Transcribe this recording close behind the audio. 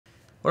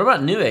What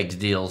about Newegg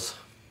deals?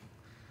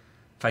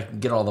 If I can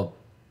get all the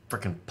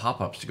freaking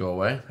pop-ups to go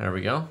away. There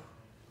we go.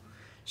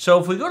 So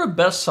if we go to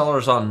best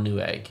sellers on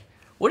Newegg,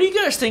 what do you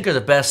guys think are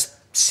the best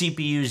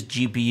CPUs,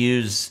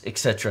 GPUs,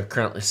 etc.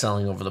 currently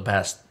selling over the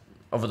past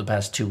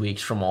 2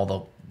 weeks from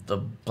all the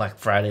Black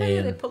Friday?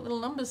 Yeah, they put little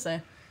numbers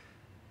there.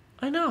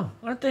 I know.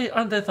 Aren't they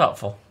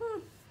thoughtful?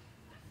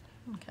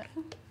 Okay.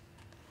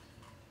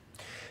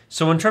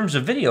 So in terms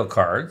of video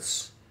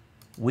cards,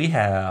 we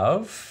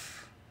have...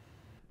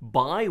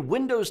 Buy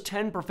Windows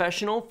 10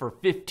 Professional for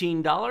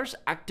 $15.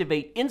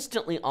 Activate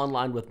instantly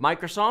online with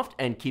Microsoft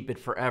and keep it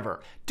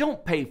forever.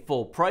 Don't pay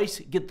full price.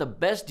 Get the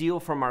best deal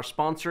from our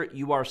sponsor,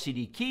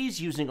 URCD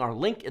Keys, using our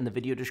link in the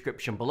video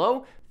description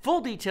below. Full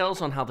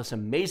details on how this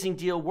amazing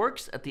deal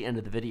works at the end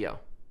of the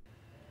video.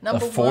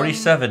 Number the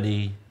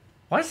 4070.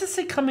 Why does it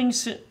say coming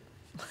soon?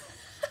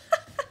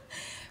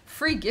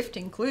 Free gift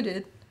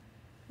included.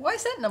 Why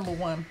is that number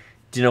 1?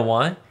 Do you know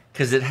why?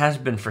 Because it has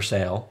been for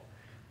sale,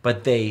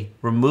 but they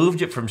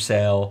removed it from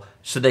sale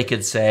so they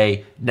could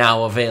say,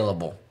 now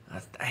available.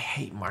 I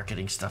hate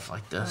marketing stuff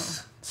like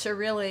this. So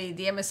really,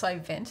 the MSI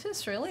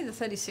Ventus, really? The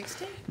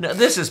 3060? No,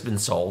 this has been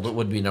sold. It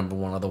would be number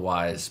 1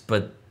 otherwise,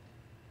 but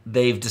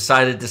they've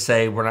decided to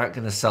say, we're not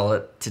going to sell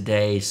it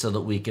today so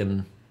that we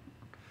can...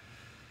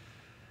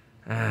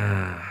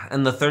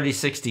 and the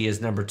 3060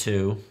 is number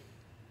 2.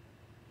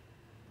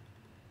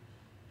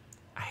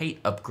 I hate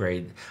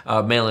upgrade.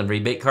 Mail-in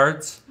rebate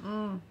cards.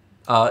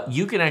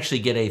 You can actually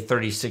get a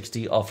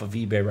 3060 off of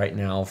eBay right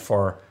now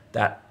for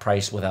that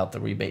price without the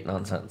rebate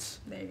nonsense.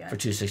 There you go. For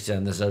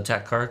 $269, the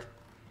Zotac card.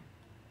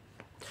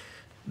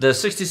 The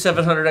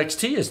 6700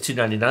 XT is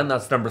 $299.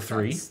 That's number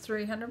 3. That's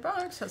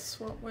 $300. That's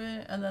what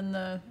we're... And then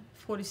the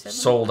 47?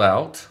 Sold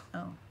out.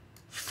 Oh.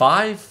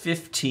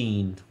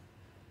 $515.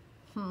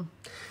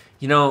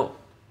 You know,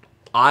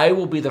 I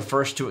will be the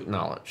first to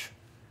acknowledge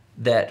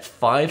that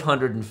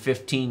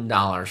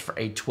 $515 for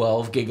a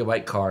 12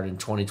 gigabyte card in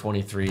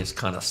 2023 is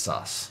kind of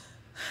sus.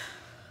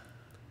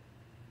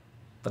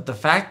 But the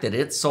fact that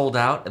it's sold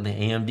out and the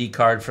AMD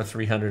card for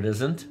 $300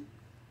 isn't,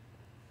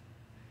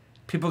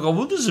 people go,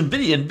 well, this is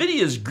NVIDIA.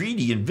 NVIDIA's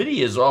greedy.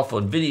 NVIDIA's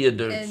awful.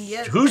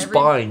 NVIDIA, who's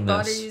buying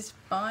this? Everybody's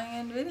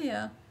buying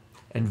NVIDIA.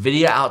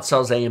 NVIDIA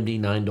outsells AMD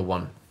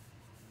 9-1.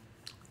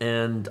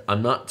 And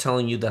I'm not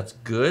telling you that's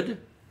good,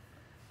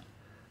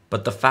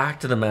 but the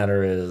fact of the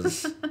matter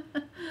is...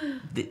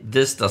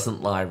 this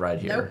doesn't lie right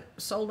here. Nope.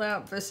 Sold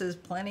out versus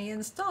plenty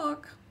in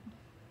stock.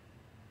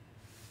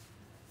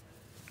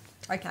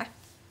 Okay.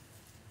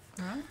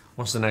 All right.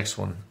 What's the next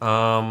one?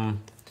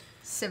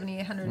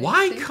 7800.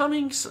 Why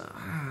coming?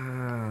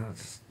 I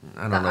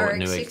don't know what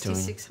Newegg doing.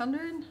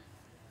 6600.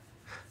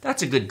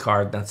 That's a good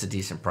card. That's a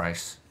decent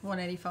price.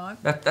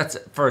 185. That's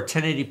for a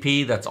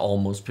 1080p. That's all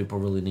most people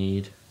really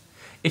need.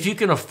 If you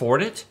can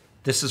afford it,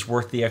 this is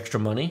worth the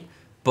extra money.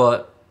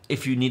 But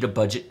if you need a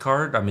budget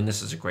card, I mean,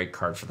 this is a great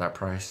card for that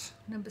price.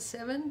 Number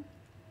 7.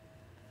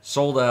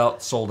 Sold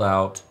out. Sold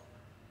out.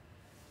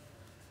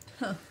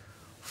 Huh.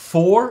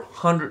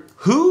 400.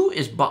 Who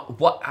is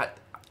what? A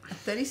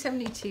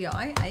 3070 Ti,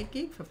 8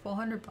 gig for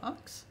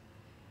 $400.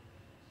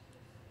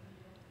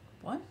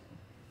 What?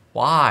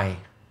 Why?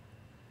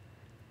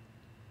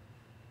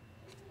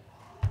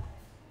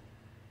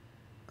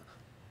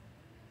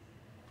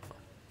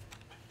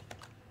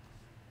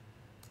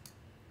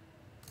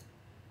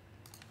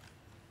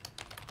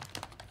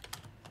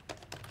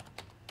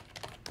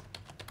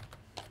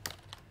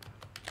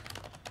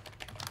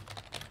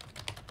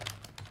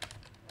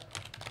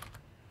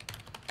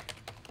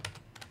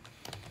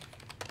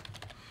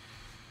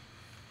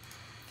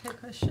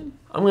 Question.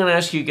 I'm going to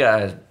ask you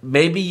guys,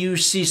 maybe you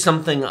see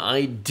something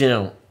I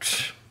don't.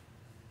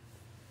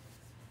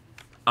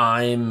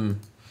 What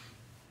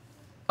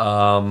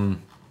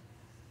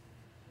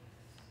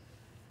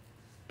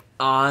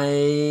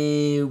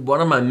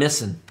am I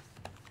missing?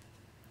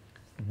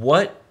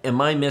 What am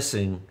I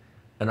missing?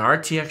 An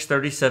RTX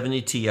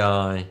 3070 Ti,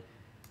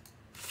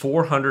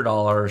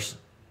 $400,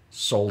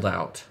 sold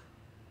out.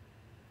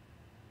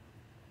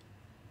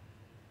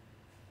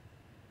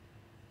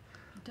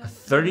 A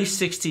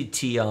 3060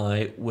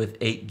 Ti with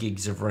 8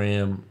 gigs of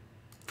RAM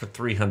for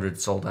 $300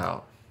 sold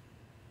out.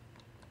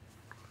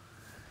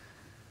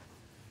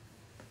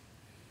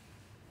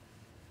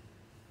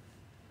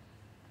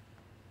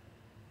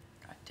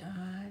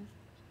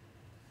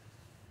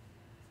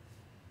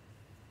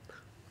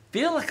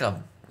 Feel like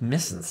I'm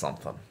missing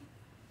something.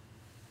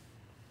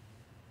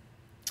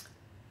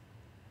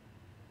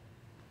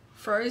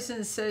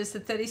 Frozen says the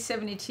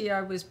 3070 Ti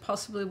was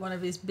possibly one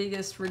of his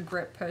biggest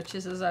regret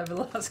purchases over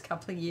the last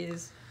couple of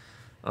years.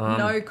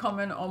 No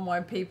comment on why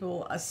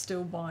people are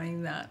still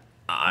buying that.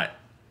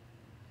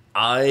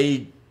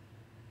 I'm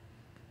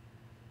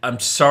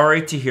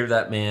sorry to hear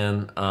that,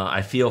 man.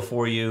 I feel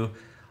for you.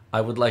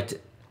 I would like to...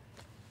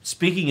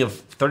 Speaking of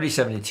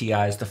 3070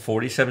 Ti's, the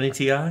 4070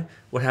 Ti,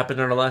 what happened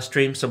in our last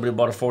stream? Somebody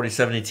bought a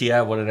 4070 Ti.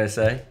 What did I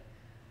say?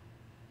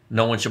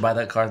 No one should buy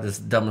that card. That's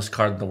the dumbest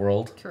card in the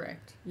world.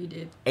 Correct. You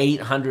did.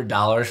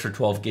 $800 for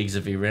 12 gigs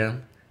of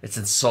VRAM. It's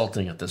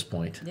insulting at this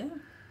point. Yeah,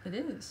 it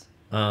is.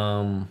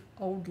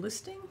 Old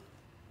listing?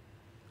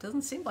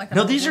 Doesn't seem like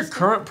No, these are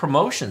current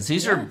promotions.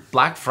 These are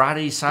Black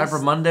Friday,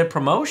 Cyber Monday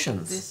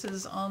promotions. This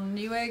is on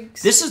Newegg.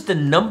 This is the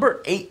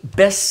number 8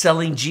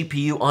 best-selling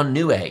GPU on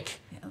Newegg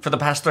for the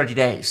past 30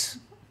 days.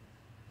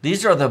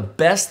 These are the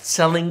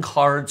best-selling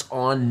cards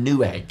on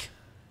Newegg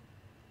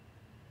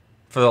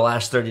for the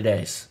last 30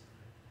 days.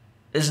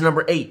 This is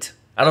number 8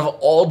 out of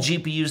all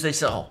GPUs they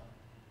sell.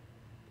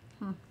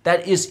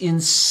 That is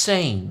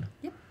insane.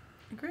 Yep,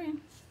 agree.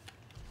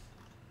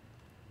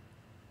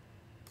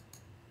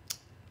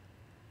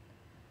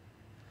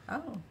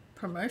 Oh,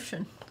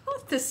 promotion.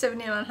 The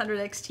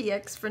 7900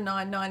 XTX for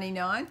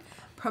 $999.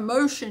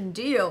 Promotion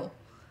deal.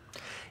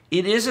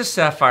 It is a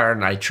Sapphire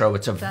Nitro.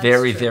 It's a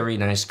very, very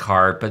nice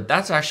card, but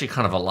that's actually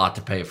kind of a lot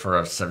to pay for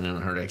a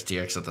 7900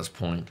 XTX at this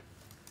point.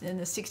 And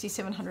the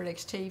 6700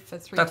 XT for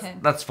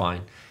 $310. That's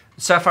fine.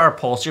 Sapphire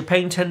Pulse, you're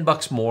paying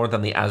 $10 more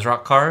than the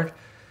ASRock card.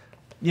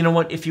 You know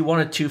what? If you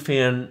want a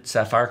 2-fan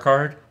Sapphire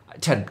card,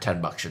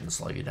 $10 shouldn't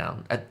slow you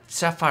down.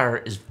 Sapphire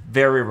is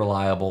very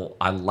reliable.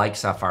 I like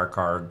Sapphire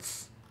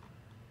cards.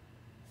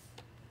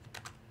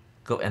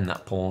 Go end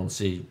that poll and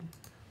see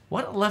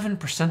what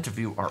 11% of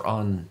you are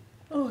on.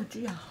 Oh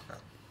dear.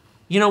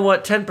 You know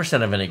what?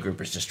 10% of any group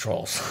is just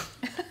trolls.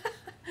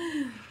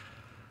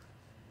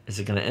 Is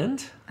it going to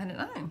end? I don't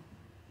know.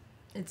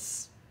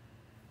 It's...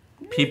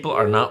 People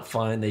are not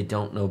fine. They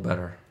don't know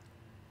better.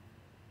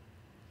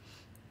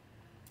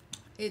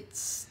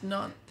 It's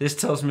not... This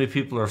tells me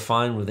people are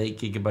fine with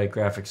 8GB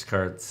graphics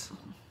cards.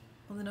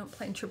 Well, they're not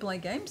playing AAA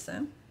games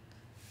then.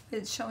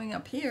 It's showing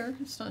up here.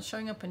 It's not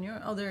showing up in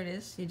your... Oh, there it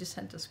is. You just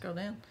had to scroll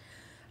down.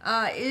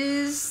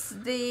 Is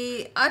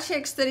the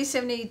RTX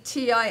 3070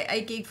 Ti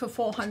 8GB for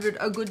 $400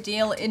 a good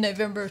deal in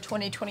November of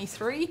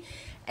 2023?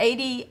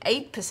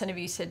 88% of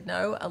you said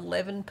no.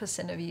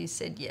 11% of you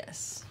said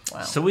yes.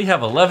 Wow. So we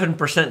have 11%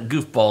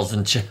 goofballs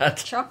in chat.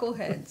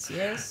 Chuckleheads,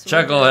 yes.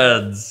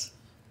 Chuckleheads.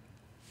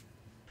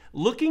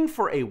 Looking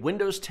for a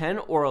Windows 10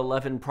 or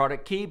 11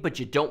 product key, but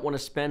you don't want to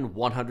spend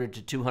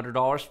 $100 to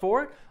 $200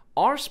 for it?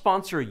 Our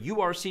sponsor,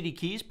 URCD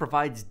Keys,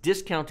 provides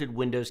discounted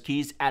Windows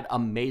keys at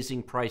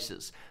amazing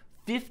prices.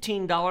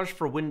 $15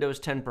 for Windows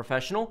 10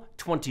 Professional,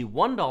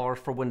 $21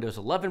 for Windows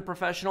 11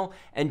 Professional,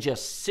 and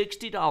just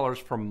 $60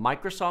 for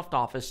Microsoft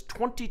Office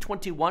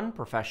 2021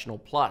 Professional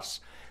Plus.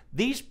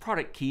 These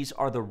product keys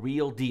are the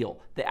real deal.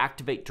 They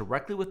activate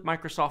directly with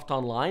Microsoft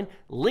Online,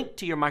 link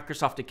to your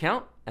Microsoft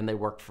account, and they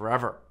work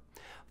forever.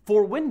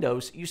 For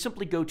Windows, you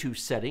simply go to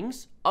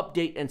Settings,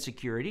 Update and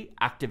Security,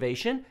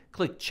 Activation,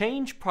 click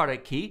Change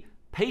Product Key,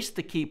 paste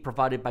the key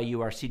provided by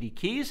URCD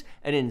Keys,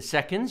 and in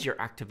seconds,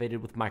 you're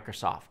activated with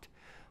Microsoft.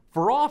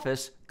 For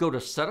Office, go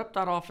to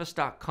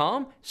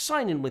setup.office.com,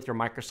 sign in with your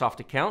Microsoft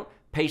account,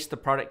 paste the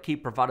product key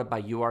provided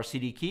by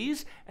URCD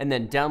Keys, and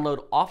then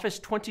download Office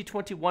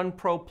 2021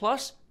 Pro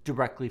Plus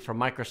directly from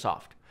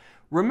Microsoft.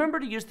 Remember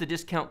to use the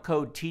discount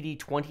code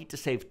TD20 to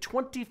save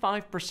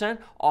 25%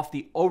 off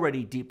the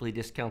already deeply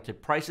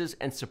discounted prices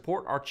and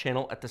support our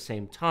channel at the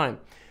same time.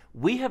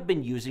 We have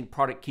been using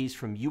product keys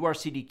from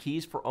URCD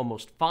Keys for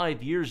almost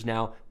 5 years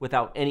now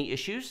without any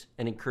issues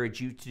and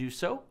encourage you to do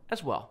so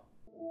as well.